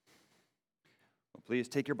Well, please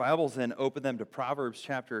take your Bibles and open them to Proverbs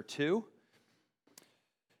chapter 2.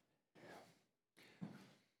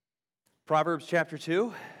 Proverbs chapter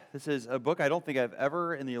 2. This is a book I don't think I've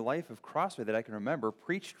ever in the life of Crossway that I can remember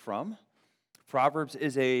preached from. Proverbs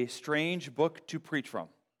is a strange book to preach from.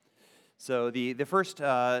 So the first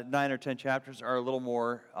 9 or 10 chapters are a little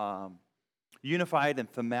more unified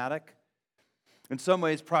and thematic. In some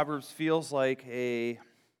ways, Proverbs feels like a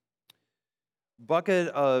bucket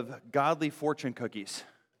of godly fortune cookies.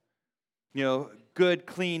 You know, good,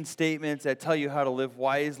 clean statements that tell you how to live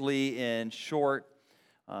wisely in short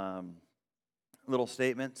little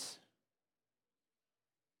statements.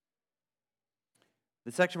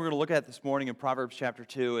 The section we're going to look at this morning in Proverbs chapter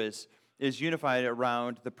 2 is unified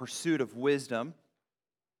around the pursuit of wisdom.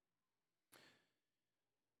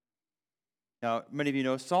 Now, many of you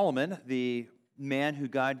know Solomon, the man who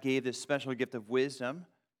God gave this special gift of wisdom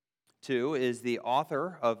to, is the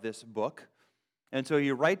author of this book. And so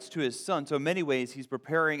he writes to his son. So in many ways, he's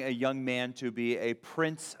preparing a young man to be a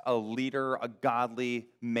prince, a leader, a godly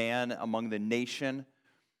man among the nation.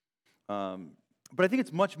 But I think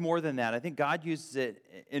it's much more than that. I think God uses it,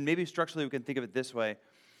 and maybe structurally we can think of it this way.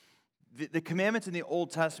 The commandments in the Old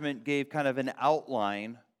Testament gave kind of an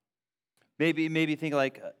outline. Maybe think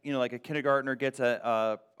like a kindergartner gets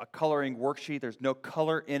a coloring worksheet. There's no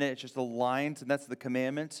color in it. It's just the lines, and that's the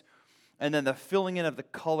commandments. And then the filling in of the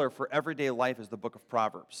color for everyday life is the book of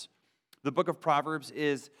Proverbs. The book of Proverbs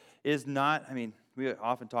is not, we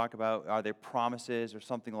often talk about, are they promises or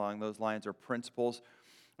something along those lines or principles?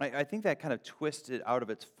 I think that kind of twisted out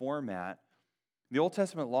of its format. The Old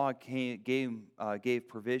Testament law gave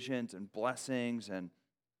provisions and blessings and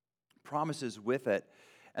promises with it.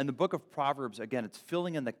 And the book of Proverbs, again, it's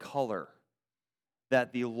filling in the color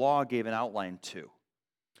that the law gave an outline to.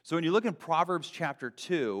 So when you look in Proverbs chapter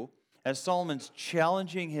 2, as Solomon's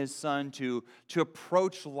challenging his son to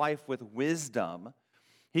approach life with wisdom,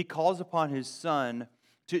 he calls upon his son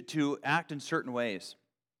to act in certain ways.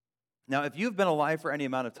 Now, if you've been alive for any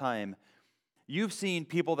amount of time, you've seen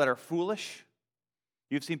people that are foolish,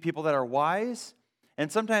 you've seen people that are wise,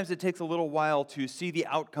 and sometimes it takes a little while to see the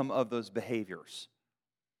outcome of those behaviors.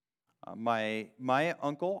 My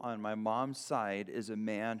uncle on my mom's side is a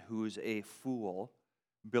man who's a fool,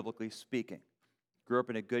 biblically speaking. Grew up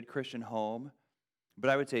in a good Christian home, but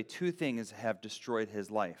I would say two things have destroyed his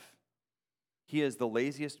life. He is the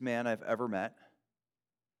laziest man I've ever met,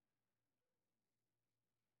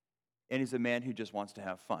 and he's a man who just wants to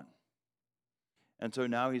have fun. And so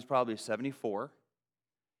now he's probably 74.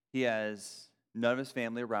 He has none of his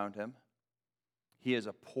family around him. He is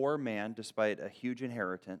a poor man despite a huge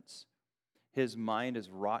inheritance. His mind is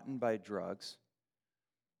rotten by drugs.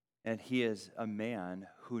 And he is a man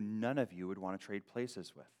who none of you would want to trade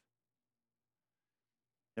places with.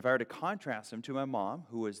 If I were to contrast him to my mom,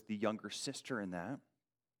 who is the younger sister in that,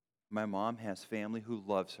 my mom has family who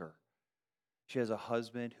loves her. She has a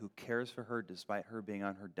husband who cares for her despite her being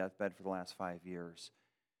on her deathbed for the last 5 years.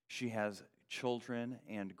 She has children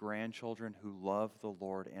and grandchildren who love the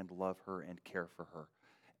Lord and love her and care for her.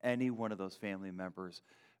 Any one of those family members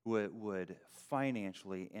would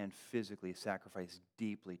financially and physically sacrifice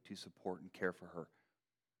deeply to support and care for her.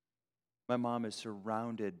 My mom is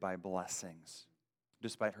surrounded by blessings,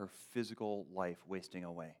 despite her physical life wasting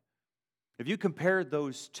away. If you compare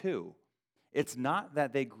those two, it's not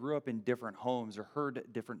that they grew up in different homes or heard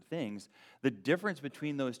different things. The difference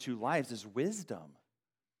between those two lives is wisdom.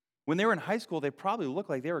 When they were in high school, they probably looked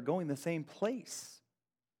like they were going the same place.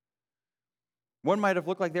 One might have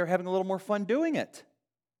looked like they were having a little more fun doing it.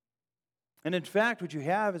 And in fact, what you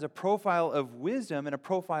have is a profile of wisdom and a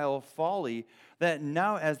profile of folly that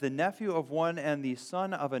now, as the nephew of one and the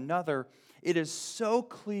son of another, it is so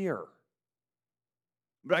clear.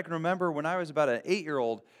 But I can remember when I was about an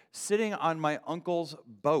 8-year-old sitting on my uncle's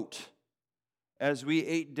boat as we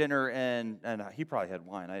ate dinner, and he probably had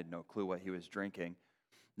wine. I had no clue what he was drinking.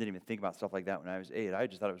 Didn't even think about stuff like that when I was 8. I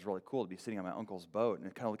just thought it was really cool to be sitting on my uncle's boat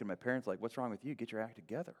and kind of looking at my parents like, what's wrong with you? Get your act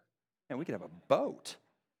together. And we could have a boat.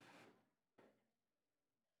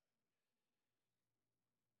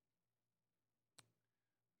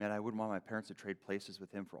 Man, I wouldn't want my parents to trade places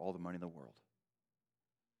with him for all the money in the world.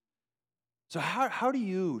 So how do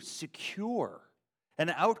you secure an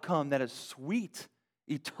outcome that is sweet,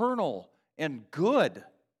 eternal, and good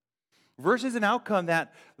versus an outcome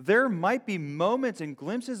that there might be moments and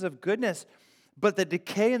glimpses of goodness, but the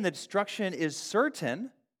decay and the destruction is certain?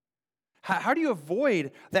 How do you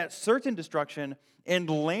avoid that certain destruction and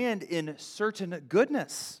land in certain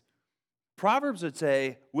goodness? Proverbs would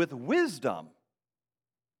say, with wisdom.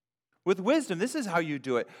 With wisdom, this is how you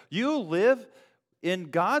do it. You live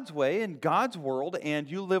in God's way, in God's world, and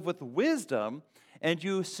you live with wisdom, and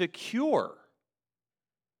you secure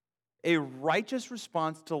a righteous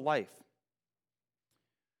response to life.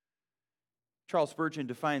 Charles Spurgeon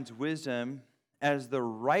defines wisdom as the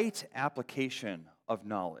right application of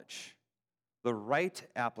knowledge. The right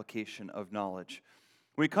application of knowledge.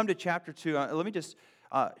 When we come to chapter 2, let me just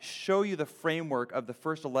show you the framework of the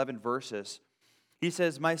first 11 verses. He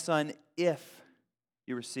says, "My son, if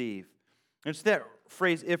you receive." And it's that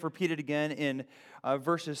phrase, if, repeated again in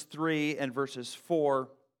verses 3 and verses 4.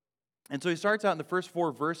 And so he starts out in the first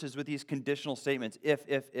 4 verses with these conditional statements, if.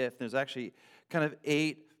 There's actually kind of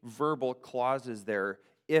 8 verbal clauses there.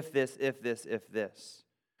 If this, if this, if this.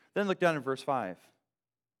 Then look down in verse 5.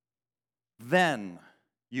 Then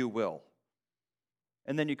you will.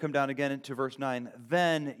 And then you come down again into verse 9.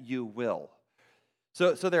 Then you will.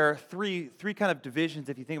 So there are three kind of divisions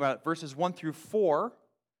if you think about it. Verses 1 through 4,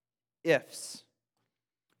 ifs.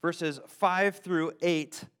 Verses 5 through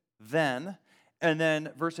 8, then. And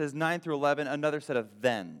then verses 9 through 11, another set of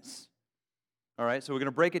thens. All right, so we're going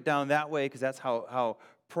to break it down that way because that's how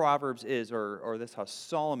Proverbs is, or that's how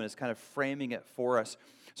Solomon is kind of framing it for us.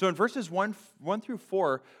 So in verses 1 through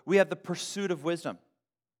 4, we have the pursuit of wisdom.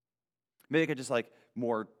 Maybe I could just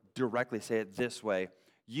more directly say it this way.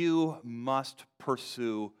 You must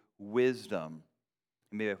pursue wisdom.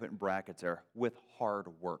 Maybe I put in brackets there, with hard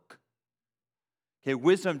work. Okay,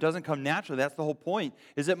 wisdom doesn't come naturally. That's the whole point,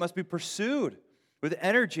 is it must be pursued with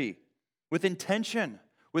energy, with intention,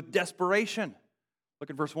 with desperation. Look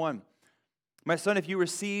at verse 1. My son, if you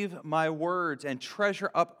receive my words and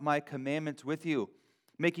treasure up my commandments with you,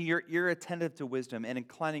 making your ear attentive to wisdom and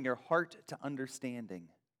inclining your heart to understanding.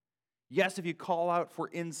 Yes, if you call out for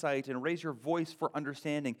insight and raise your voice for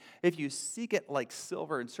understanding, if you seek it like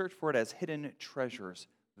silver and search for it as hidden treasures,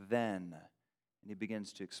 then, and he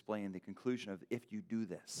begins to explain the conclusion of if you do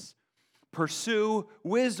this. Pursue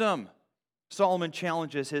wisdom. Solomon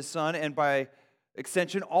challenges his son, and by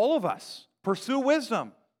extension, all of us. Pursue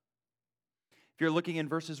wisdom. If you're looking in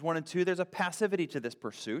verses 1 and 2, there's a passivity to this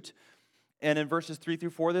pursuit. And in verses 3 through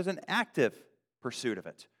 4, there's an active pursuit of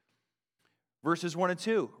it. Verses 1 and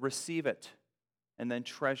 2, receive it and then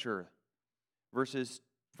treasure. Verse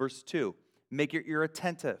 2, make your ear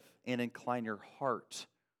attentive and incline your heart.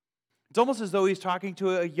 It's almost as though he's talking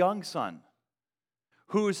to a young son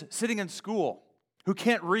who's sitting in school, who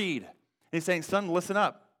can't read. And he's saying, son, listen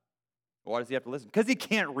up. Why does he have to listen? Because he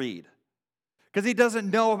can't read. Because he doesn't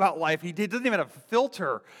know about life. He doesn't even have a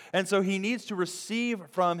filter. And so he needs to receive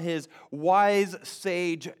from his wise,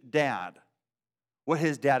 sage dad what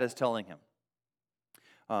his dad is telling him.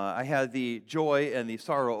 I had the joy and the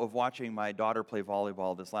sorrow of watching my daughter play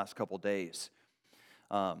volleyball this last couple days.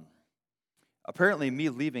 Apparently, me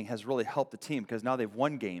leaving has really helped the team because now they've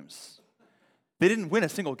won games. They didn't win a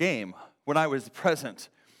single game when I was present.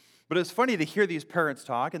 But it's funny to hear these parents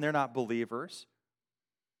talk, and they're not believers.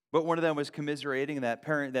 But one of them was commiserating that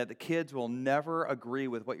the kids will never agree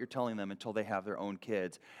with what you're telling them until they have their own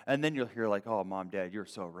kids. And then you'll hear oh, Mom, Dad, you're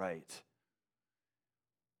so right.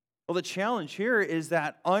 Well, the challenge here is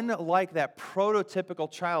that unlike that prototypical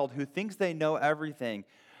child who thinks they know everything,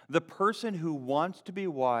 the person who wants to be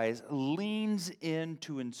wise leans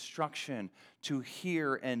into instruction to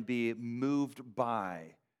hear and be moved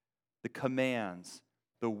by the commands,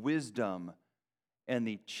 the wisdom, and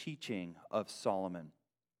the teaching of Solomon.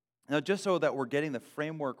 Now, just so that we're getting the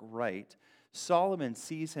framework right, Solomon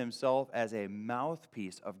sees himself as a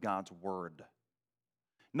mouthpiece of God's word.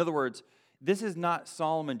 In other words, this is not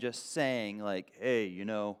Solomon just saying hey,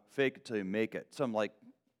 fake it till you make it. Some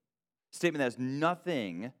statement that has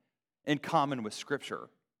nothing in common with Scripture.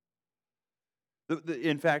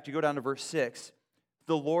 In fact, you go down to verse 6,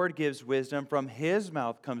 the Lord gives wisdom, from his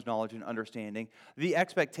mouth comes knowledge and understanding. The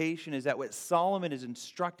expectation is that what Solomon is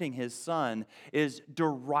instructing his son is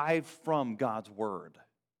derived from God's word.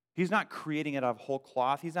 He's not creating it out of whole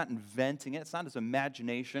cloth. He's not inventing it. It's not his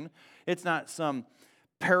imagination. It's not some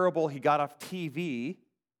parable he got off TV.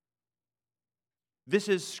 This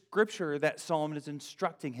is Scripture that Solomon is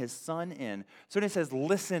instructing his son in. So when he says,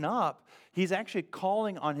 listen up, he's actually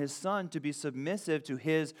calling on his son to be submissive to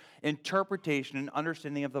his interpretation and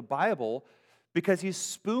understanding of the Bible because he's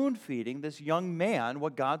spoon-feeding this young man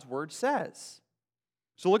what God's word says.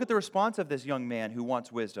 So look at the response of this young man who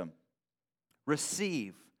wants wisdom.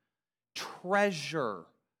 Receive, treasure,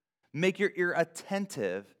 make your ear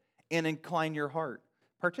attentive, and incline your heart.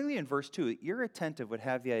 Particularly in verse 2, ear attentive would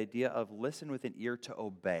have the idea of listen with an ear to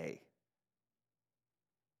obey.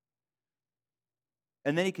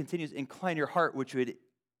 And then he continues, incline your heart, which would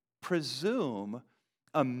presume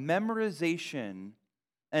a memorization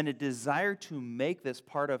and a desire to make this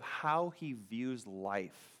part of how he views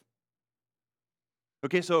life.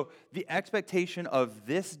 Okay, so the expectation of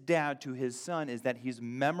this dad to his son is that he's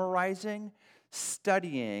memorizing,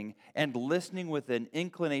 studying, and listening with an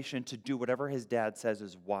inclination to do whatever his dad says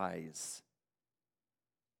is wise.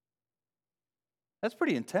 That's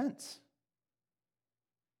pretty intense.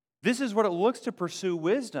 This is what it looks to pursue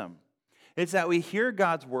wisdom. It's that we hear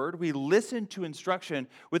God's word, we listen to instruction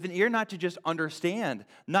with an ear not to just understand,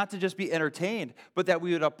 not to just be entertained, but that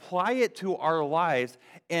we would apply it to our lives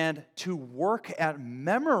and to work at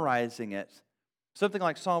memorizing it. Something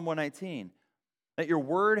like Psalm 119, that your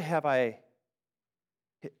word have I...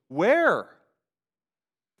 Where?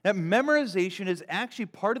 That memorization is actually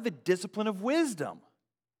part of the discipline of wisdom.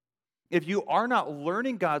 If you are not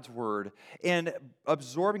learning God's word and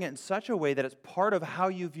absorbing it in such a way that it's part of how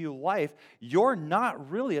you view life, you're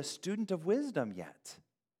not really a student of wisdom yet.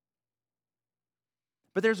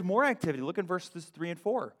 But there's more activity. Look in verses 3 and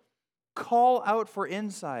 4. Call out for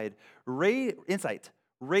insight. Raise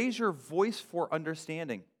your voice for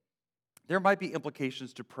understanding. There might be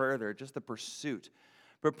implications to prayer there, just the pursuit.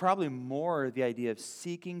 But probably more the idea of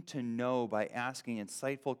seeking to know by asking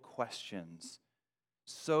insightful questions,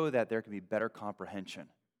 so that there can be better comprehension.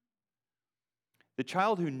 The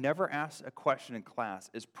child who never asks a question in class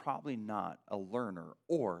is probably not a learner,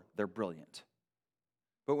 or they're brilliant.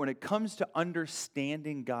 But when it comes to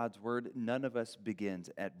understanding God's word, none of us begins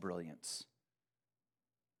at brilliance.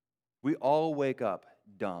 We all wake up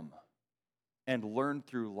dumb and learn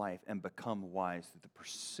through life and become wise through the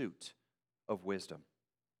pursuit of wisdom.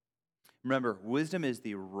 Remember, wisdom is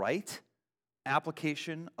the right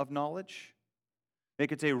application of knowledge. It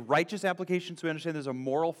could say righteous application, so we understand there's a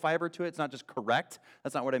moral fiber to it. It's not just correct.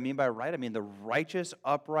 That's not what I mean by right. I mean the righteous,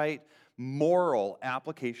 upright, moral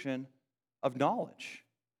application of knowledge.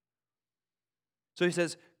 So he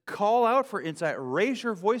says, call out for insight, raise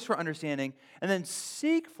your voice for understanding, and then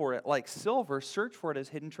seek for it like silver, search for it as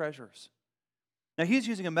hidden treasures. Now he's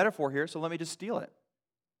using a metaphor here, so let me just steal it.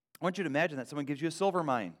 I want you to imagine that someone gives you a silver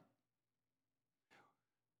mine.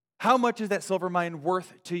 How much is that silver mine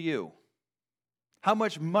worth to you? How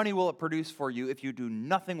much money will it produce for you if you do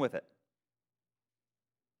nothing with it?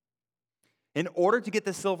 In order to get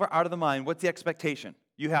the silver out of the mine, what's the expectation?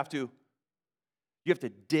 You have to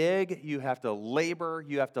dig, you have to labor,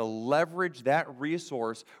 you have to leverage that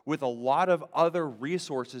resource with a lot of other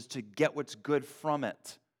resources to get what's good from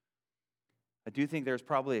it. I do think there's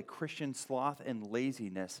probably a Christian sloth and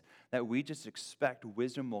laziness that we just expect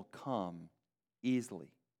wisdom will come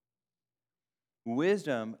easily.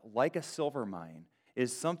 Wisdom, like a silver mine,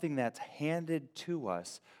 is something that's handed to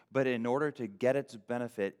us, but in order to get its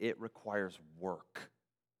benefit, it requires work.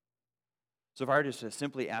 So if I were just to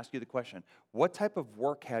simply ask you the question, what type of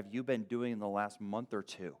work have you been doing in the last month or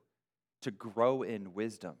two to grow in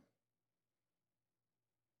wisdom?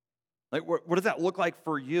 Like, what does that look like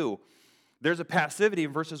for you? There's a passivity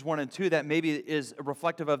in verses 1 and 2 that maybe is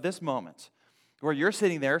reflective of this moment, where you're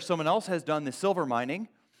sitting there, someone else has done the silver mining,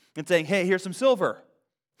 and saying, hey, here's some silver.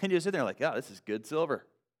 And you sit there like, oh, this is good silver.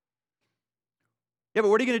 Yeah, but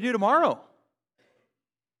what are you going to do tomorrow?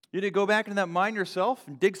 You going to go back into that mine yourself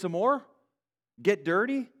and dig some more? Get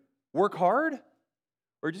dirty? Work hard? Or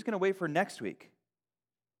are you just going to wait for next week?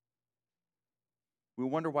 We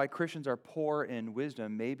wonder why Christians are poor in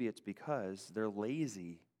wisdom. Maybe it's because they're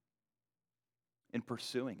lazy in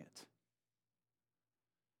pursuing it.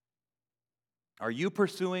 Are you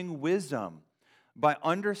pursuing wisdom by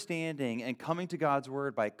understanding and coming to God's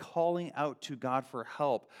word, by calling out to God for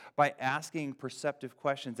help, by asking perceptive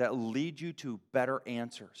questions that lead you to better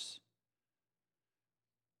answers?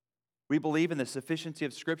 We believe in the sufficiency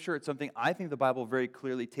of Scripture. It's something I think the Bible very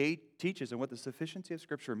clearly teaches. And what the sufficiency of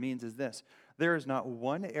Scripture means is this: there is not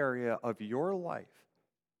one area of your life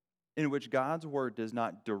in which God's word does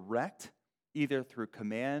not direct, either through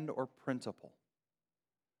command or principle.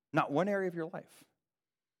 Not one area of your life.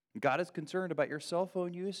 God is concerned about your cell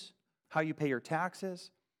phone use, how you pay your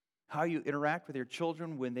taxes, how you interact with your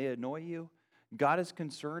children when they annoy you. God is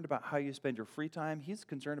concerned about how you spend your free time. He's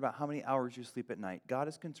concerned about how many hours you sleep at night. God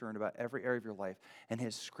is concerned about every area of your life, and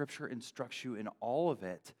His Scripture instructs you in all of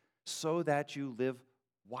it so that you live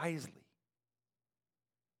wisely.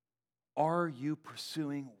 Are you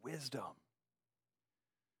pursuing wisdom?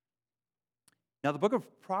 Now, the book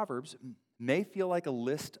of Proverbs may feel like a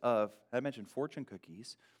list of, I mentioned fortune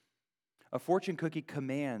cookies, a fortune cookie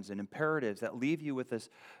commands and imperatives that leave you with this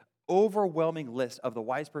overwhelming list of the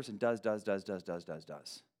wise person does.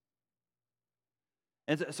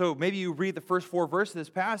 And so maybe you read the first 4 verses of this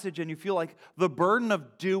passage and you feel like the burden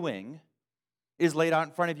of doing is laid out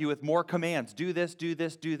in front of you with more commands. Do this, do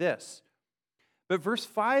this, do this. But verse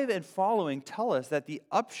 5 and following tell us that the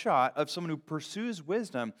upshot of someone who pursues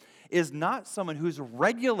wisdom is not someone who's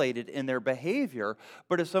regulated in their behavior,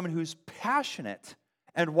 but is someone who's passionate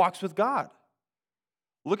and walks with God.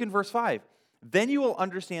 Look in verse 5. Then you will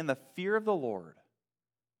understand the fear of the Lord,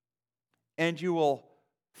 and you will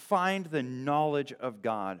find the knowledge of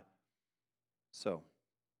God. So,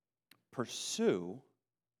 pursue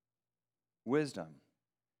wisdom.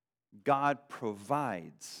 God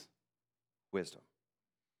provides wisdom.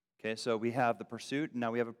 Okay, so we have the pursuit, and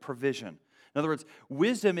now we have a provision. In other words,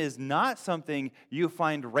 wisdom is not something you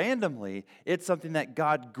find randomly, it's something that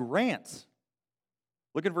God grants.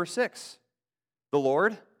 Look at verse 6. The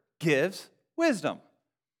Lord gives wisdom.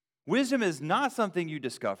 Wisdom is not something you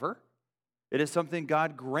discover. It is something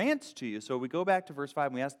God grants to you. So we go back to verse 5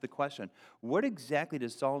 and we ask the question, what exactly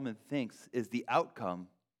does Solomon think is the outcome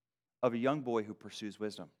of a young boy who pursues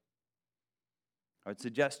wisdom? I would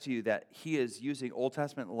suggest to you that he is using Old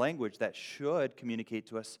Testament language that should communicate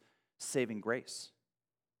to us saving grace.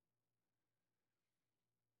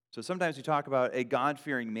 So sometimes we talk about a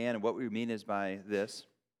God-fearing man, and what we mean is by this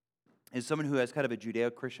is someone who has kind of a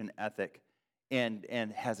Judeo-Christian ethic and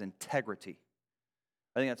has integrity.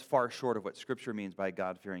 I think that's far short of what Scripture means by a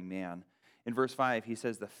God-fearing man. In verse 5, he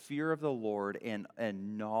says, the fear of the Lord and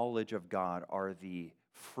knowledge of God are the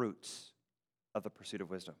fruits of the pursuit of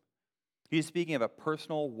wisdom. He's speaking of a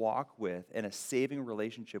personal walk with and a saving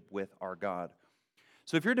relationship with our God.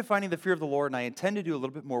 So if you're defining the fear of the Lord, and I intend to do a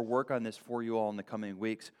little bit more work on this for you all in the coming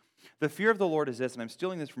weeks, the fear of the Lord is this, and I'm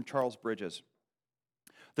stealing this from Charles Bridges.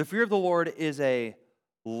 The fear of the Lord is a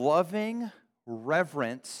loving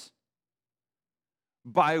reverence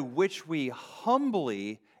by which we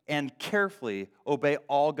humbly and carefully obey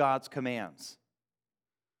all God's commands.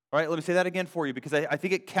 All right, let me say that again for you because I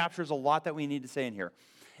think it captures a lot that we need to say in here.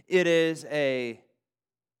 It is a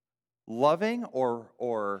loving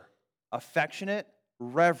or affectionate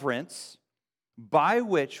reverence by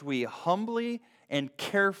which we humbly and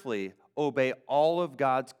carefully obey all of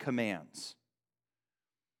God's commands.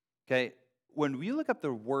 Okay, when we look up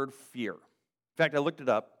the word fear, in fact, I looked it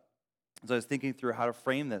up as I was thinking through how to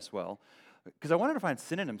frame this well, because I wanted to find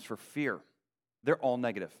synonyms for fear. They're all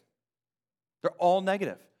negative. They're all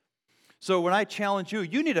negative. So when I challenge you,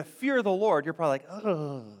 you need to fear the Lord, you're probably like,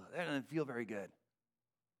 oh, that doesn't feel very good.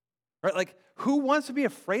 Right? Like, who wants to be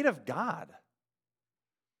afraid of God?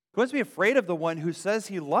 Who wants to be afraid of the one who says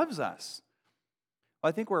he loves us? Well,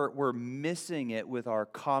 I think we're missing it with our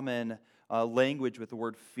common language with the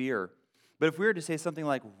word fear. But if we were to say something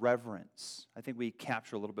like reverence, I think we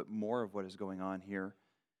capture a little bit more of what is going on here.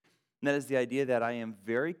 And that is the idea that I am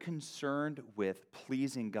very concerned with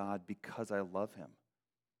pleasing God because I love him.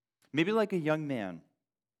 Maybe like a young man,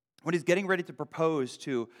 when he's getting ready to propose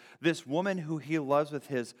to this woman who he loves with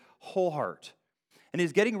his whole heart, and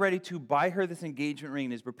he's getting ready to buy her this engagement ring,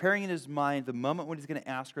 and he's preparing in his mind the moment when he's going to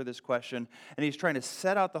ask her this question, and he's trying to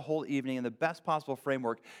set out the whole evening in the best possible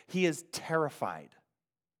framework, he is terrified.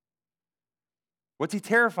 What's he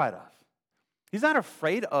terrified of? He's not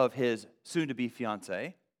afraid of his soon-to-be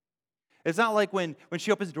fiancée. It's not like when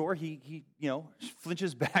she opens the door, he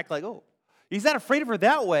flinches back like, oh. He's not afraid of her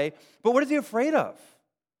that way, but what is he afraid of?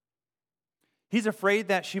 He's afraid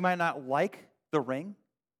that she might not like the ring,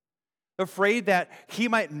 afraid that he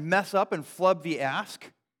might mess up and flub the ask.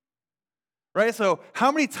 Right? So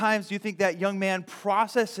how many times do you think that young man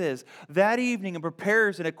processes that evening and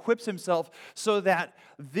prepares and equips himself so that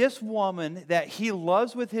this woman that he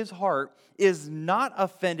loves with his heart is not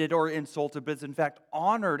offended or insulted, but is in fact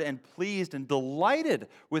honored and pleased and delighted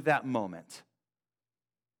with that moment?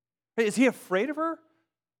 Is he afraid of her?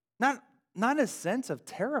 Not in a sense of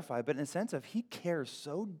terrified, but in a sense of he cares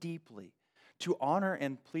so deeply to honor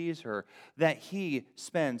and please her that he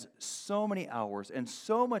spends so many hours and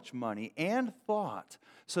so much money and thought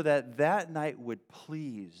so that that night would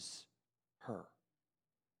please her.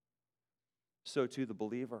 So too the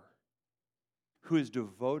believer who is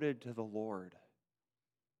devoted to the Lord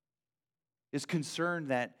is concerned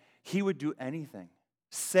that he would do anything,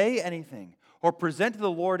 say anything, or present to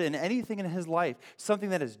the Lord in anything in his life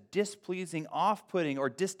something that is displeasing, off-putting, or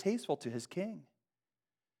distasteful to his king.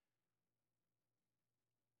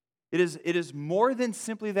 It is more than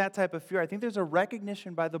simply that type of fear. I think there's a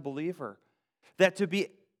recognition by the believer that to be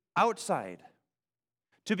outside,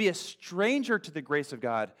 to be a stranger to the grace of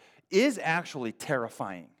God, is actually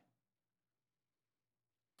terrifying.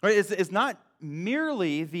 Right? It's not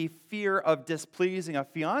merely the fear of displeasing a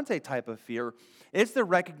fiance type of fear. It's the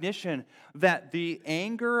recognition that the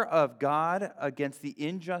anger of God against the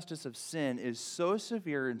injustice of sin is so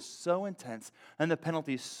severe and so intense, and the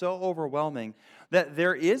penalty is so overwhelming, that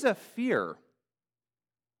there is a fear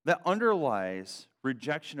that underlies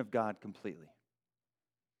rejection of God completely.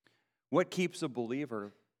 What keeps a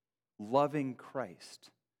believer loving Christ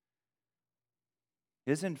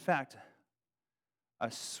is, in fact,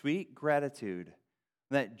 a sweet gratitude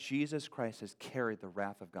that Jesus Christ has carried the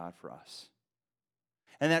wrath of God for us.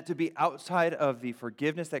 And that to be outside of the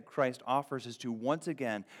forgiveness that Christ offers is to once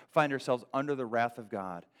again find ourselves under the wrath of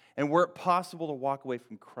God. And were it possible to walk away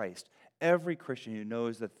from Christ, every Christian who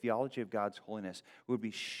knows the theology of God's holiness would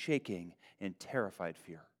be shaking in terrified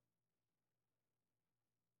fear.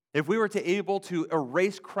 If we were to able to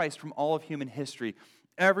erase Christ from all of human history,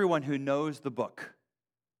 everyone who knows the book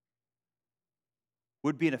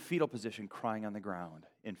would be in a fetal position crying on the ground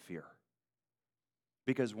in fear.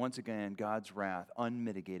 Because once again, God's wrath,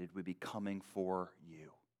 unmitigated, would be coming for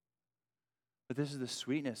you. But this is the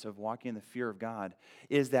sweetness of walking in the fear of God,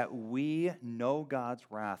 is that we know God's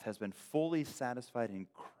wrath has been fully satisfied in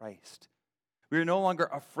Christ. We are no longer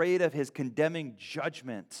afraid of his condemning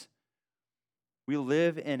judgment. We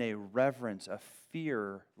live in a reverence, a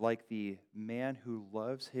fear like the man who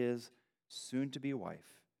loves his soon-to-be wife.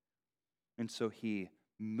 And so he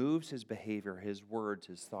moves his behavior, his words,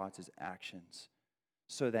 his thoughts, his actions,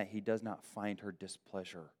 so that he does not find her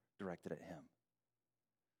displeasure directed at him.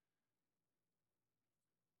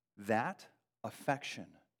 That affection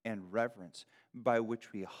and reverence by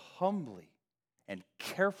which we humbly and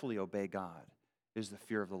carefully obey God is the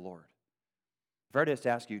fear of the Lord. If I were to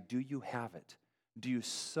ask you, do you have it? Do you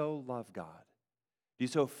so love God? Do you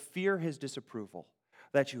so fear his disapproval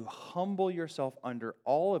that you humble yourself under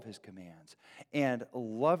all of his commands and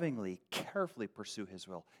lovingly, carefully pursue his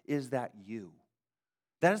will? Is that you?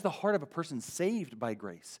 That is the heart of a person saved by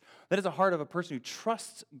grace. That is the heart of a person who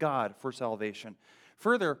trusts God for salvation.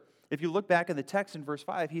 Further, if you look back in the text in verse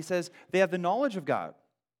 5, he says they have the knowledge of God.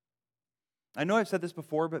 I know I've said this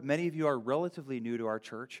before, but many of you are relatively new to our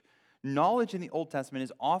church. Knowledge in the Old Testament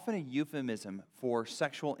is often a euphemism for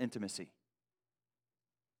sexual intimacy.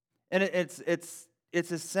 And it's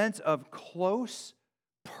a sense of close,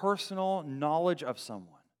 personal knowledge of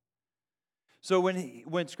someone. So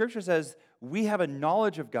when Scripture says we have a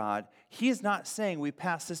knowledge of God, he is not saying we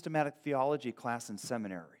pass systematic theology class in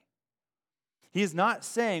seminary. He is not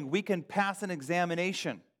saying we can pass an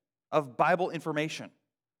examination of Bible information.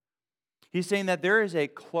 He's saying that there is a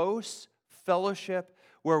close fellowship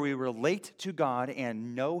where we relate to God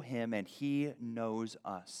and know him and he knows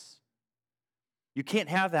us. You can't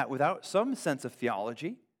have that without some sense of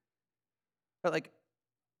theology. But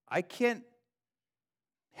I can't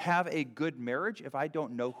have a good marriage if I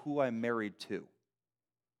don't know who I'm married to.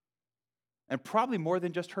 And probably more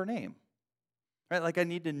than just her name. Right? I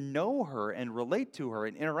need to know her and relate to her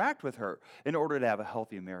and interact with her in order to have a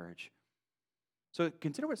healthy marriage. So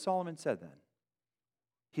consider what Solomon said then.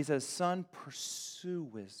 He says, son, pursue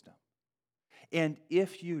wisdom. And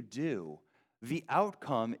if you do, the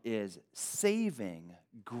outcome is saving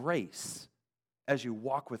grace as you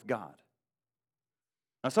walk with God.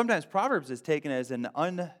 Now, sometimes Proverbs is taken as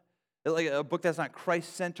a book that's not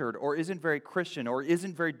Christ-centered or isn't very Christian or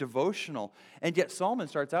isn't very devotional. And yet Solomon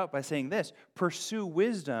starts out by saying this, pursue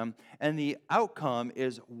wisdom, and the outcome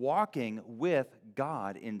is walking with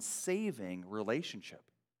God in saving relationship.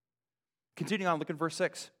 Continuing on, look at verse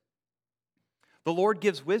 6. The Lord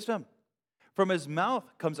gives wisdom. From his mouth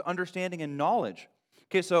comes understanding and knowledge.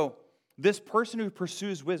 Okay, so this person who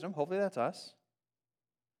pursues wisdom, hopefully that's us.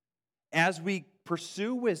 As we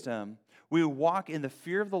pursue wisdom, we walk in the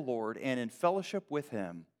fear of the Lord and in fellowship with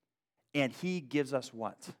him, and he gives us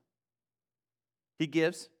what? He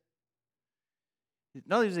gives.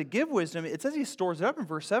 Not only does he give wisdom, it says he stores it up in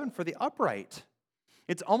verse 7 for the upright.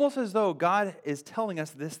 It's almost as though God is telling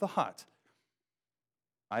us this thought.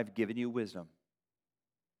 I've given you wisdom.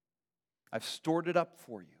 I've stored it up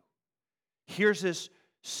for you. Here's this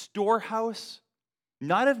storehouse,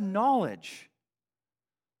 not of knowledge,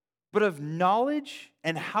 but of knowledge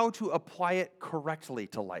and how to apply it correctly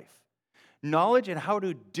to life. Knowledge and how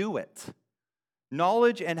to do it.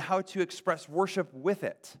 Knowledge and how to express worship with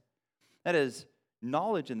it. That is,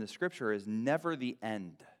 knowledge in the Scripture is never the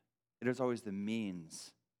end. It is always the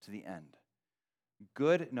means to the end.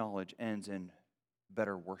 Good knowledge ends in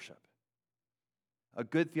better worship. A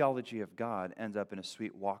good theology of God ends up in a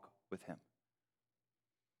sweet walk with him.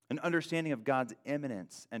 An understanding of God's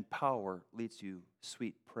immanence and power leads to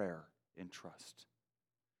sweet prayer and trust.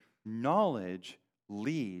 Knowledge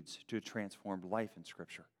leads to a transformed life in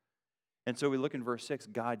Scripture. And so we look in verse 6,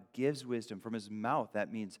 God gives wisdom from his mouth.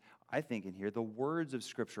 That means, I think in here, the words of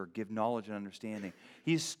Scripture give knowledge and understanding.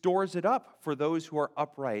 He stores it up for those who are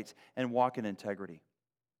upright and walk in integrity.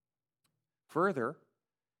 Further,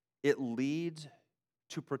 it leads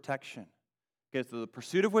to protection. Okay, so the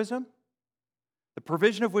pursuit of wisdom, the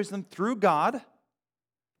provision of wisdom through God,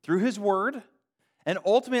 through his word, and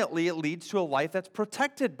ultimately it leads to a life that's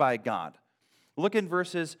protected by God. Look in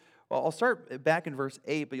verses, well, I'll start back in verse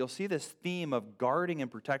 8, but you'll see this theme of guarding and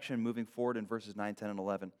protection moving forward in verses 9, 10, and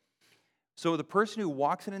 11. So the person who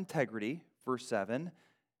walks in integrity, verse 7,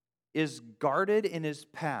 is guarded in his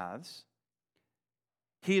paths.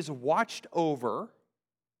 He is watched over,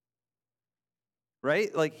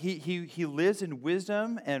 right? Like he lives in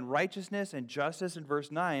wisdom and righteousness and justice in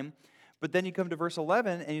verse 9. But then you come to verse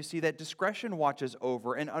 11 and you see that discretion watches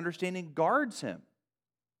over and understanding guards him.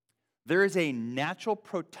 There is a natural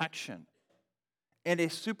protection and a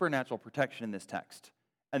supernatural protection in this text,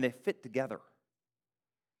 and they fit together.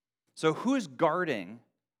 So who's guarding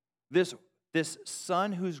this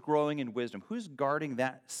son who's growing in wisdom? Who's guarding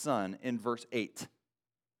that son in verse 8?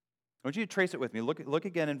 I want you to trace it with me. Look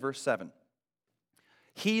again in verse 7.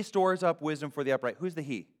 He stores up wisdom for the upright. Who's the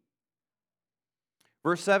he?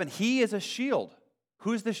 Verse 7, he is a shield.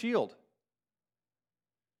 Who's the shield?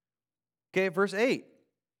 Okay, verse 8,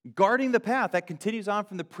 guarding the path. That continues on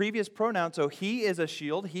from the previous pronoun. So he is a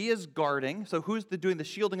shield. He is guarding. So who's doing the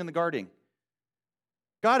shielding and the guarding?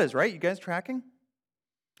 God is, right? You guys tracking?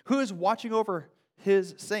 Who is watching over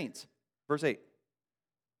his saints? Verse 8.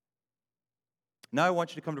 Now I want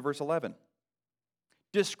you to come to verse 11.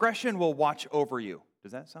 Discretion will watch over you.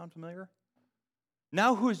 Does that sound familiar?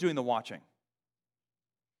 Now who's doing the watching?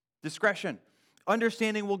 Discretion.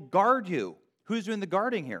 Understanding will guard you. Who's doing the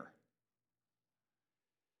guarding here?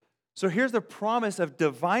 So here's the promise of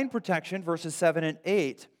divine protection, verses 7 and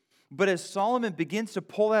 8. But as Solomon begins to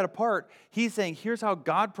pull that apart, he's saying, here's how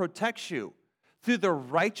God protects you through the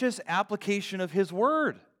righteous application of his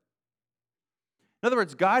word. In other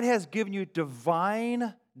words, God has given you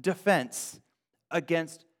divine defense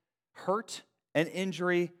against hurt and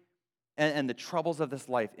injury and the troubles of this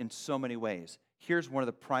life in so many ways. Here's one of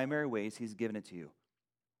the primary ways he's given it to you: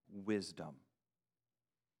 wisdom.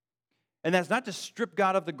 And that's not to strip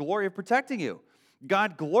God of the glory of protecting you.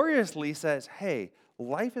 God gloriously says, hey,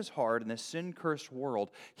 life is hard in this sin-cursed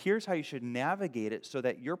world. Here's how you should navigate it so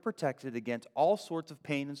that you're protected against all sorts of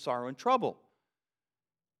pain and sorrow and trouble.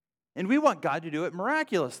 And we want God to do it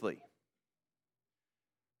miraculously.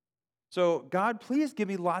 So, God, please give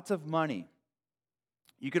me lots of money.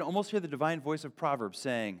 You can almost hear the divine voice of Proverbs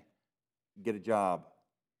saying, get a job.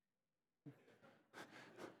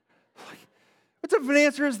 What type of an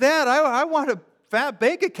answer is that? I want a fat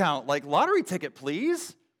bank account, like lottery ticket,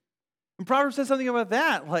 please. And Proverbs says something about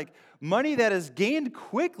that, like money that is gained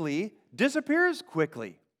quickly disappears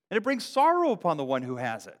quickly, and it brings sorrow upon the one who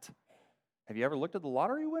has it. Have you ever looked at the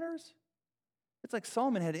lottery winners? It's like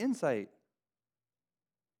Solomon had insight.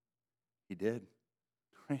 He did.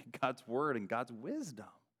 God's word and God's wisdom.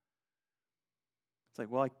 It's like,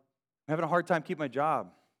 well, I'm having a hard time keeping my job.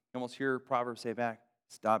 You almost hear Proverbs say back,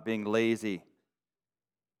 stop being lazy.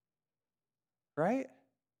 Right?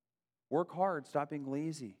 Work hard, stop being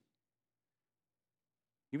lazy.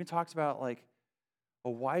 He even talks about like a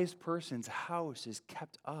wise person's house is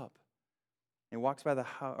kept up. And he walks by the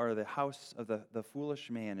house of the foolish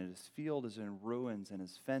man, and his field is in ruins, and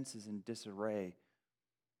his fence is in disarray.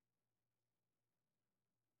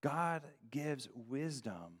 God gives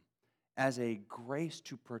wisdom as a grace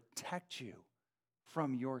to protect you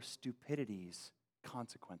from your stupidity's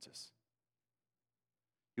consequences.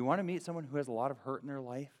 You want to meet someone who has a lot of hurt in their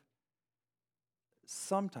life?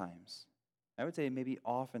 Sometimes, I would say maybe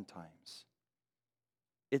oftentimes,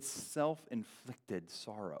 it's self-inflicted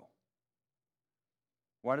sorrow.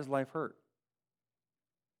 Why does life hurt?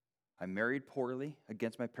 I married poorly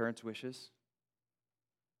against my parents' wishes.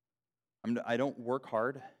 I don't work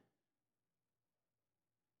hard.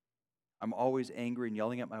 I'm always angry and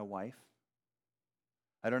yelling at my wife.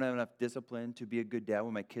 I don't have enough discipline to be a good dad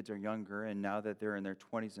when my kids are younger, and now that they're in their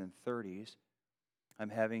 20s and 30s,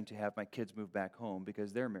 I'm having to have my kids move back home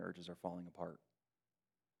because their marriages are falling apart.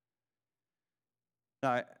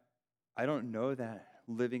 Now, I don't know that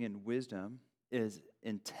living in wisdom is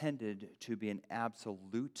intended to be an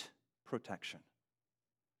absolute protection.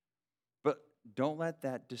 But don't let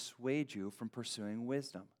that dissuade you from pursuing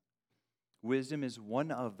wisdom. Wisdom is one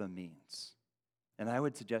of the means, and I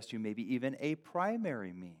would suggest to you maybe even a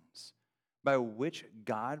primary means by which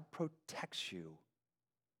God protects you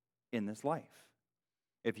in this life.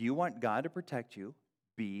 If you want God to protect you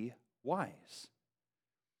be wise.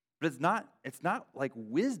 But it's not like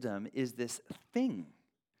wisdom is this thing.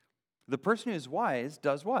 The person who is wise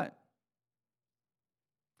does what?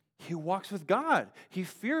 He walks with God. He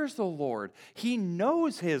fears the Lord. He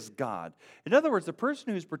knows his God. In other words, the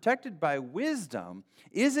person who's protected by wisdom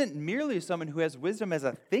isn't merely someone who has wisdom as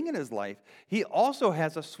a thing in his life. He also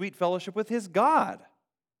has a sweet fellowship with his God.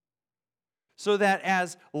 So that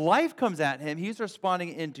as life comes at him, he's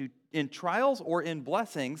responding in trials or in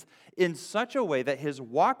blessings in such a way that his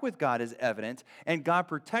walk with God is evident and God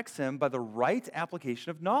protects him by the right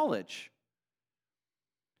application of knowledge.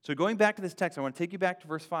 So going back to this text, I want to take you back to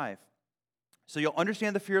verse 5. So you'll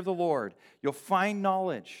understand the fear of the Lord. You'll find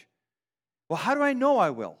knowledge. Well, how do I know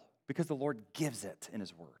I will? Because the Lord gives it in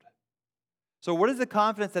his word. So what is the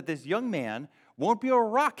confidence that this young man won't be a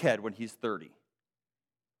rockhead when he's 30?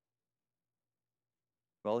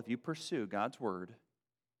 Well, if you pursue God's word,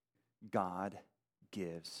 God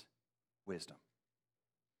gives wisdom.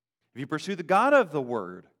 If you pursue the God of the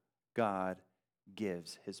word, God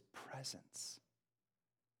gives his presence.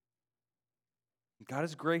 God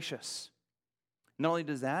is gracious. Not only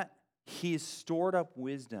does that, he has stored up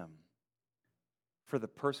wisdom for the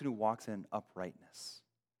person who walks in uprightness.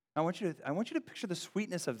 I want you to picture the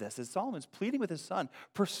sweetness of this as Solomon's pleading with his son,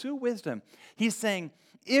 pursue wisdom. He's saying,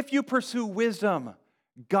 if you pursue wisdom,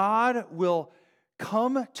 God will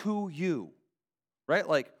come to you, right?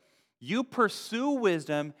 Like, you pursue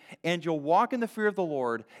wisdom and you'll walk in the fear of the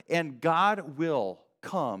Lord and God will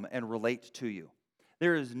come and relate to you.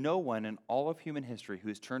 There is no one in all of human history who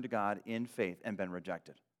has turned to God in faith and been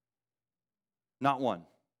rejected. Not one.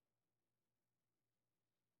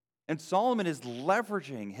 And Solomon is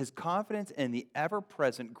leveraging his confidence in the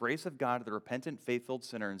ever-present grace of God to the repentant, faith-filled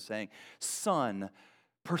sinner and saying, son,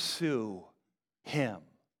 pursue him.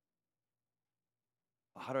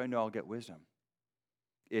 How do I know I'll get wisdom?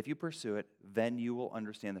 If you pursue it, then you will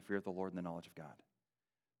understand the fear of the Lord and the knowledge of God.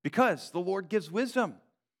 Because the Lord gives wisdom.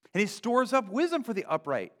 And he stores up wisdom for the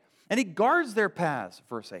upright. And he guards their paths,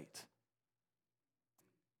 verse 8.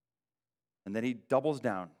 And then he doubles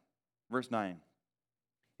down, verse 9.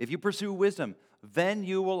 If you pursue wisdom, then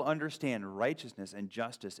you will understand righteousness and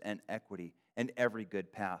justice and equity and every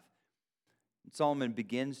good path. And Solomon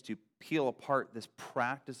begins to peel apart this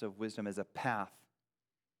practice of wisdom as a path.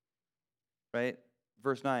 Right?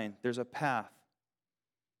 Verse 9, there's a path.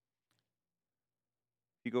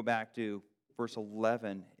 If you go back to verse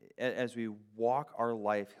 11, as we walk our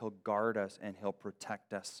life, he'll guard us and he'll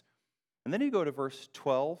protect us. And then you go to verse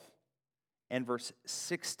 12 and verse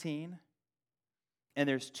 16, and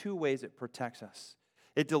there's two ways it protects us.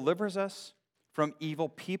 It delivers us from evil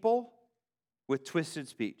people with twisted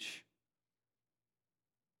speech.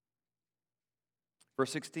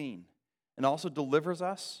 Verse 16, and also delivers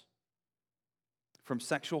us from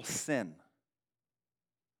sexual sin.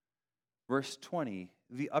 Verse 20,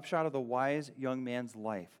 the upshot of the wise young man's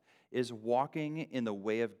life is walking in the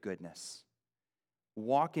way of goodness,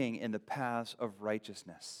 walking in the paths of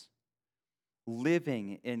righteousness,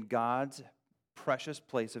 living in God's precious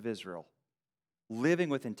place of Israel, living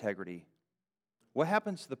with integrity. What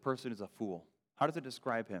happens to the person who's a fool? How does it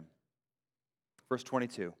describe him? Verse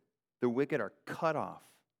 22, the wicked are cut off.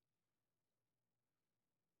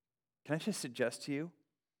 Can I just suggest to you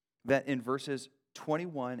that in verses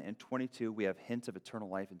 21 and 22, we have hints of eternal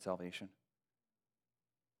life and salvation?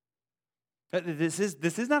 This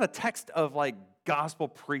is not a text of like gospel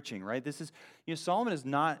preaching, right? This is, Solomon is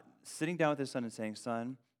not sitting down with his son and saying,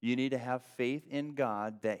 son, you need to have faith in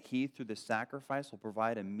God that he, through the sacrifice, will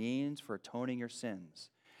provide a means for atoning your sins.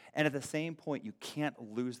 And at the same point, you can't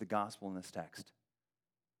lose the gospel in this text.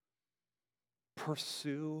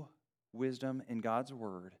 Pursue wisdom in God's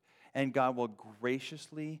word, and God will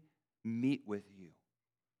graciously meet with you.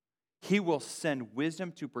 He will send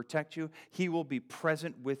wisdom to protect you. He will be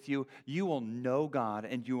present with you. You will know God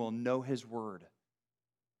and you will know his word.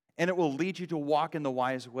 And it will lead you to walk in the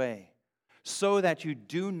wise way so that you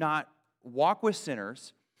do not walk with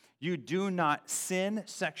sinners, you do not sin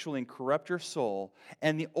sexually and corrupt your soul,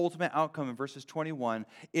 and the ultimate outcome in verses 21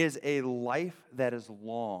 is a life that is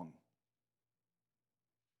long.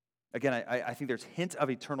 Again, I think there's hint of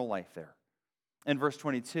eternal life there. In verse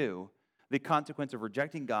 22, the consequence of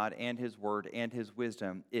rejecting God and his word and his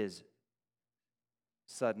wisdom is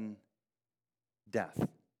sudden death.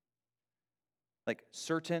 Like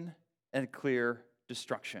certain and clear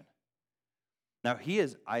destruction. Now, he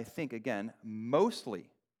is, I think, again, mostly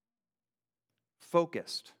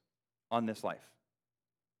focused on this life.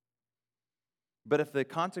 But if the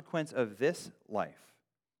consequence of this life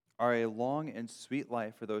are a long and sweet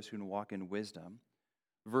life for those who walk in wisdom,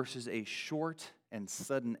 versus a short and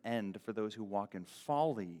sudden end for those who walk in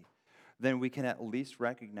folly, then we can at least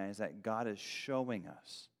recognize that God is showing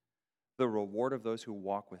us the reward of those who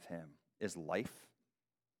walk with him is life,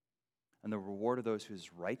 and the reward of those who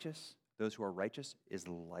are righteous, is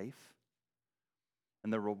life,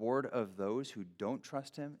 and the reward of those who don't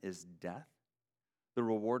trust him is death. The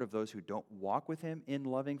reward of those who don't walk with him in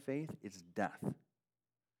loving faith is death.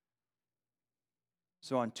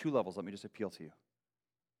 So on two levels, let me just appeal to you.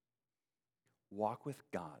 Walk with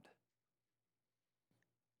God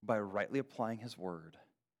by rightly applying his word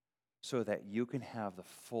so that you can have the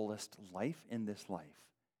fullest life in this life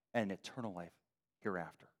and eternal life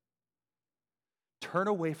hereafter. Turn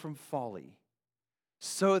away from folly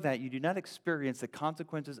so that you do not experience the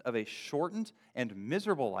consequences of a shortened and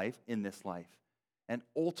miserable life in this life and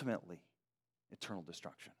ultimately eternal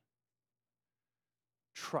destruction.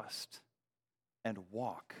 Trust and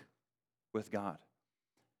walk with God.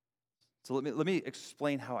 So let me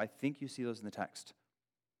explain how I think you see those in the text.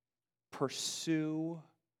 Pursue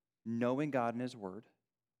knowing God and his word.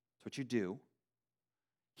 That's what you do.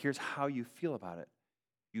 Here's how you feel about it.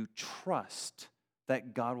 You trust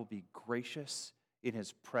that God will be gracious in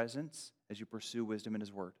his presence as you pursue wisdom in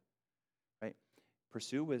his word. Right?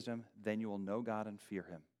 Pursue wisdom, then you will know God and fear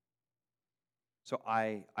him. So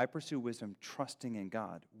I pursue wisdom trusting in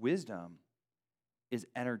God. Wisdom is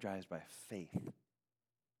energized by faith.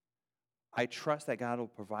 I trust that God will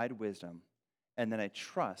provide wisdom, and then I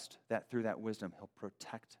trust that through that wisdom, he'll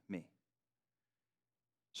protect me.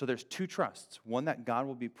 So there's two trusts. One, that God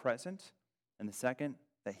will be present, and the second,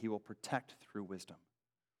 that he will protect through wisdom.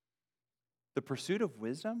 The pursuit of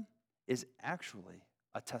wisdom is actually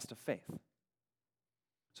a test of faith.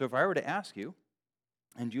 So if I were to ask you,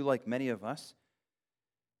 and you, like many of us,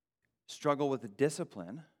 struggle with the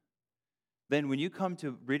discipline, then when you come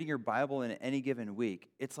to reading your Bible in any given week,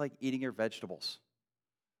 it's like eating your vegetables.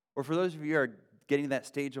 Or for those of you who are getting that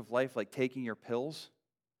stage of life, like taking your pills,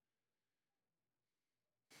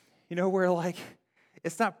 where like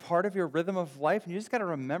it's not part of your rhythm of life, and you just got to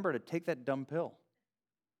remember to take that dumb pill.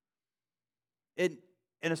 And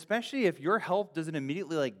especially if your health doesn't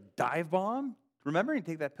immediately like dive bomb, remembering to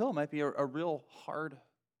take that pill might be a real hard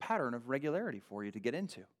pattern of regularity for you to get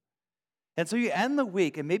into. And so you end the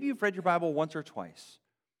week, and maybe you've read your Bible once or twice.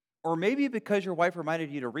 Or maybe because your wife reminded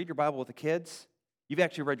you to read your Bible with the kids, you've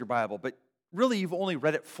actually read your Bible, but really you've only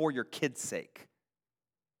read it for your kids' sake.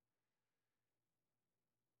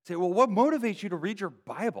 Say, well, what motivates you to read your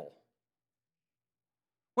Bible?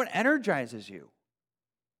 What energizes you?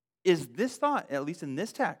 Is this thought, at least in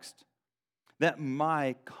this text, that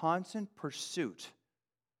my constant pursuit,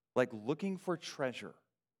 like looking for treasure,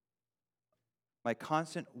 my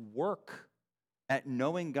constant work at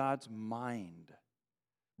knowing God's mind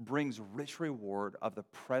brings rich reward of the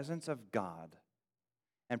presence of God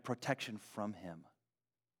and protection from him.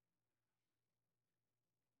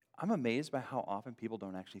 I'm amazed by how often people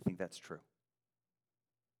don't actually think that's true.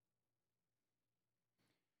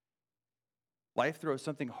 Life throws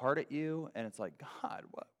something hard at you, and it's like, God,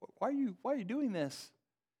 why are you doing this?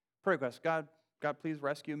 Prayer request, God, please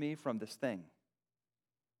rescue me from this thing.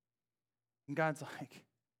 And God's like,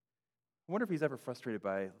 I wonder if he's ever frustrated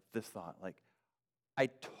by this thought. Like, I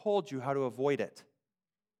told you how to avoid it.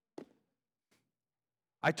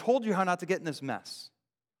 I told you how not to get in this mess.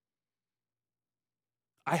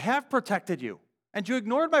 I have protected you, and you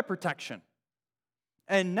ignored my protection.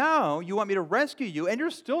 And now you want me to rescue you, and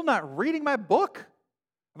you're still not reading my book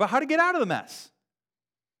about how to get out of the mess.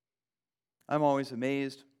 I'm always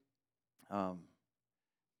amazed.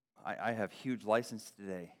 I have huge license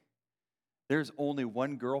today. There's only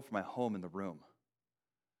one girl from my home in the room.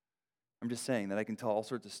 I'm just saying that I can tell all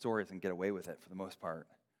sorts of stories and get away with it for the most part.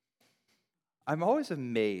 I'm always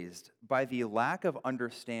amazed by the lack of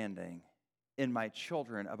understanding in my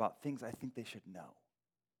children about things I think they should know.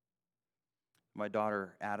 My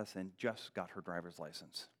daughter, Addison, just got her driver's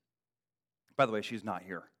license. By the way, she's not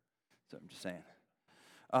here, so I'm just saying.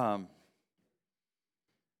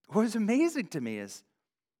 What was amazing to me is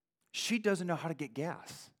she doesn't know how to get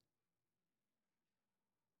gas.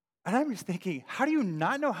 And I'm just thinking, how do you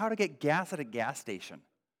not know how to get gas at a gas station?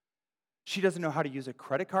 She doesn't know how to use a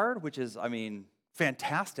credit card, which is,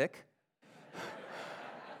 fantastic.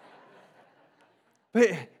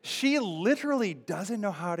 But she literally doesn't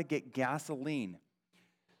know how to get gasoline.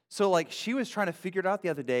 So, she was trying to figure it out the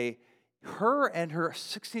other day. Her and her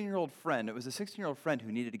 16-year-old friend, it was a 16-year-old friend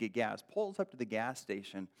who needed to get gas, pulls up to the gas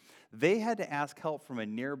station. They had to ask help from a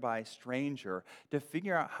nearby stranger to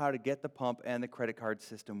figure out how to get the pump and the credit card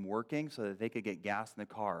system working so that they could get gas in the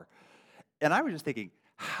car. And I was just thinking,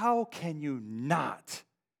 how can you not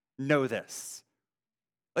know this?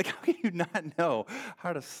 Like, how can you not know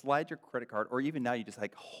how to slide your credit card, or even now you just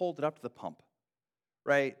like hold it up to the pump,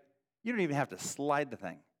 right? You don't even have to slide the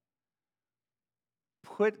thing.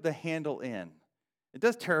 Put the handle in. It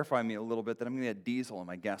does terrify me a little bit that I'm going to get diesel in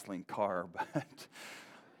my gasoline car, but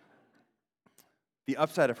the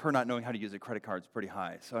upside of her not knowing how to use a credit card is pretty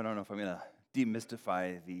high, so I don't know if I'm going to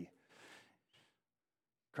demystify the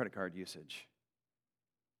credit card usage.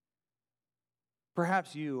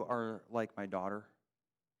 Perhaps you are like my daughter.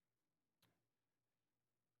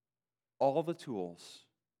 All the tools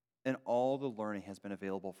and all the learning has been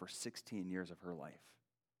available for 16 years of her life.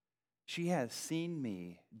 She has seen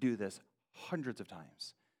me do this hundreds of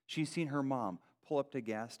times. She's seen her mom pull up to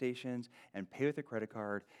gas stations and pay with a credit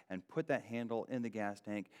card and put that handle in the gas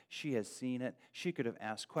tank. She has seen it. She could have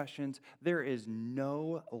asked questions. There is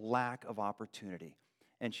no lack of opportunity,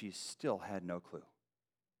 and she still had no clue.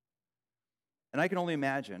 And I can only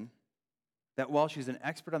imagine that while she's an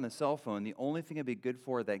expert on the cell phone, the only thing it'd be good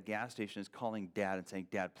for at that gas station is calling Dad and saying,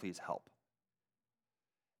 Dad, please help.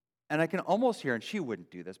 And I can almost hear, and she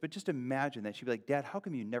wouldn't do this, but just imagine that she'd be like, Dad, how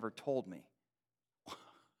come you never told me?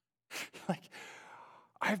 Like,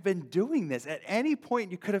 I've been doing this. At any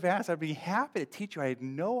point you could have asked, I'd be happy to teach you. I had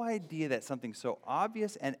no idea that something so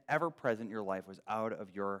obvious and ever-present in your life was out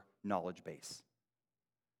of your knowledge base.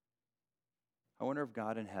 I wonder if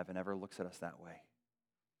God in heaven ever looks at us that way.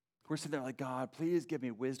 We're sitting there like, God, please give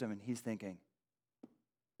me wisdom. And he's thinking,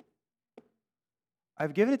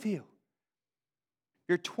 I've given it to you.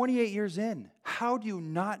 You're 28 years in. How do you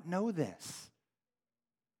not know this?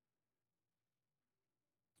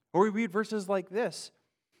 Or we read verses like this,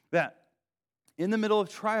 that in the middle of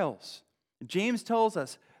trials, James tells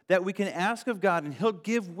us that we can ask of God and he'll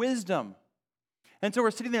give wisdom. And so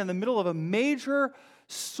we're sitting there in the middle of a major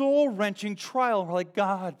soul-wrenching trial. And we're like,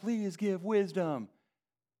 God, please give wisdom.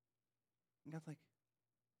 And God's like,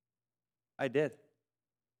 I did.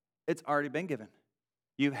 It's already been given.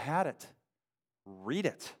 You've had it. Read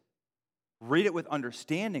it. Read it with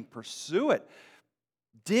understanding. Pursue it.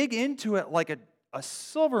 Dig into it like a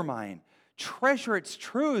silver mine. Treasure its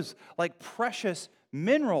truths like precious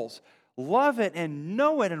minerals. Love it and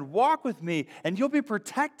know it and walk with me, and you'll be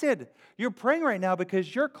protected. You're praying right now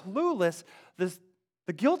because you're clueless.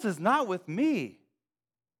 The guilt is not with me.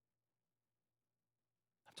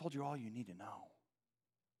 I've told you all you need to know.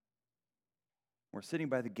 We're sitting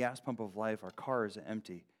by the gas pump of life. Our car is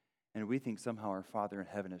empty, and we think somehow our Father in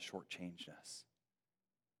heaven has shortchanged us.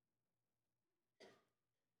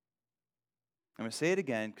 I'm going to say it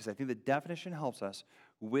again because I think the definition helps us.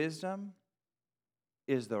 Wisdom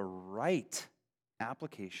is the right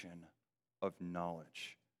application of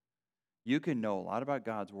knowledge. You can know a lot about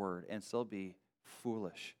God's word and still be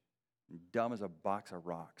foolish, and dumb as a box of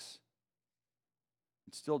rocks,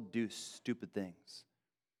 and still do stupid things.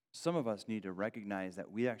 Some of us need to recognize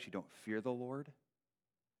that we actually don't fear the Lord,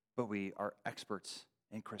 but we are experts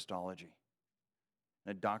in Christology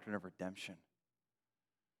and a doctrine of redemption.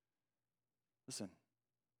 Listen,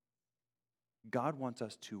 God wants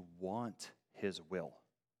us to want his will.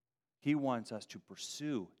 He wants us to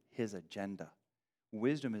pursue his agenda.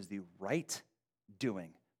 Wisdom is the right doing,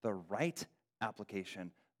 the right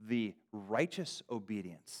application, the righteous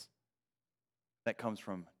obedience that comes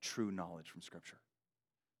from true knowledge from Scripture.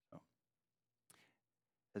 So,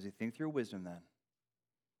 as we think through wisdom then,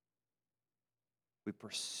 we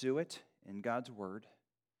pursue it in God's word,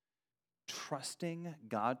 trusting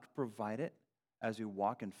God to provide it as we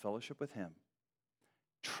walk in fellowship with him,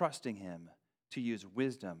 trusting him to use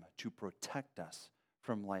wisdom to protect us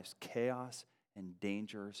from life's chaos and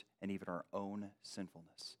dangers and even our own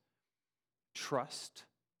sinfulness. Trust,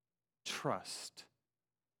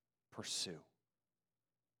 pursue.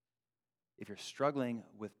 If you're struggling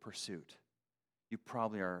with pursuit, you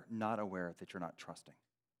probably are not aware that you're not trusting.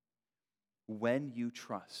 When you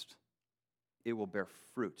trust, it will bear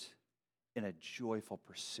fruit in a joyful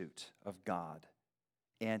pursuit of God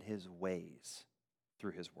and his ways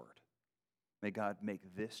through his word. May God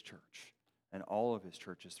make this church and all of his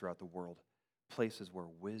churches throughout the world places where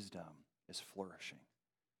wisdom is flourishing.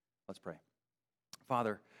 Let's pray.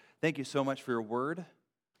 Father, thank you so much for your word.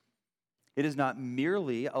 It is not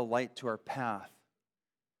merely a light to our path.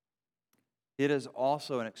 It is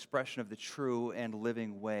also an expression of the true and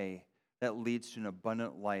living way that leads to an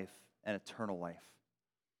abundant life and eternal life.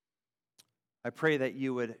 I pray that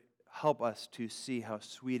you would help us to see how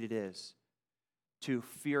sweet it is to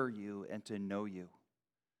fear you and to know you.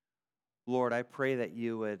 Lord, I pray that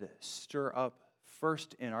you would stir up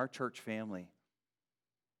first in our church family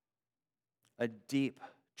a deep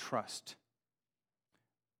trust,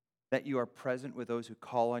 that you are present with those who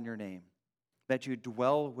call on your name, that you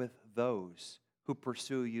dwell with those who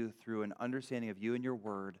pursue you through an understanding of you and your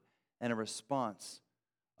word and a response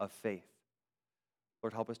of faith.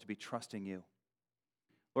 Lord, help us to be trusting you.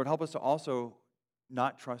 Lord, help us to also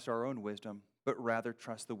not trust our own wisdom, but rather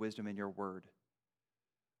trust the wisdom in your word.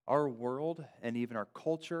 Our world and even our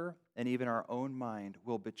culture and even our own mind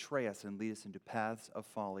will betray us and lead us into paths of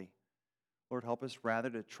folly. Lord, help us rather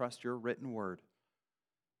to trust your written word,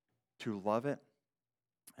 to love it,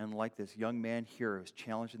 and like this young man here who's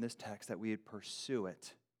challenged in this text, that we would pursue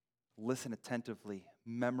it, listen attentively,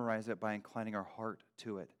 memorize it by inclining our heart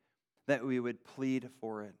to it, that we would plead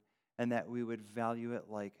for it, and that we would value it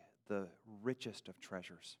like the richest of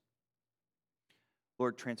treasures.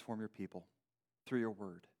 Lord, transform your people through your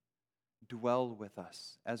word. Dwell with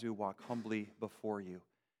us as we walk humbly before you.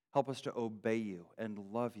 Help us to obey you and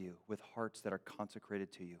love you with hearts that are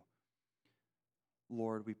consecrated to you.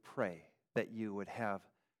 Lord, we pray that you would have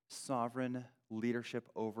sovereign leadership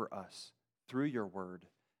over us through your word,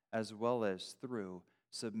 as well as through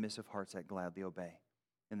submissive hearts that gladly obey.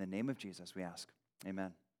 In the name of Jesus, we ask.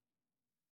 Amen.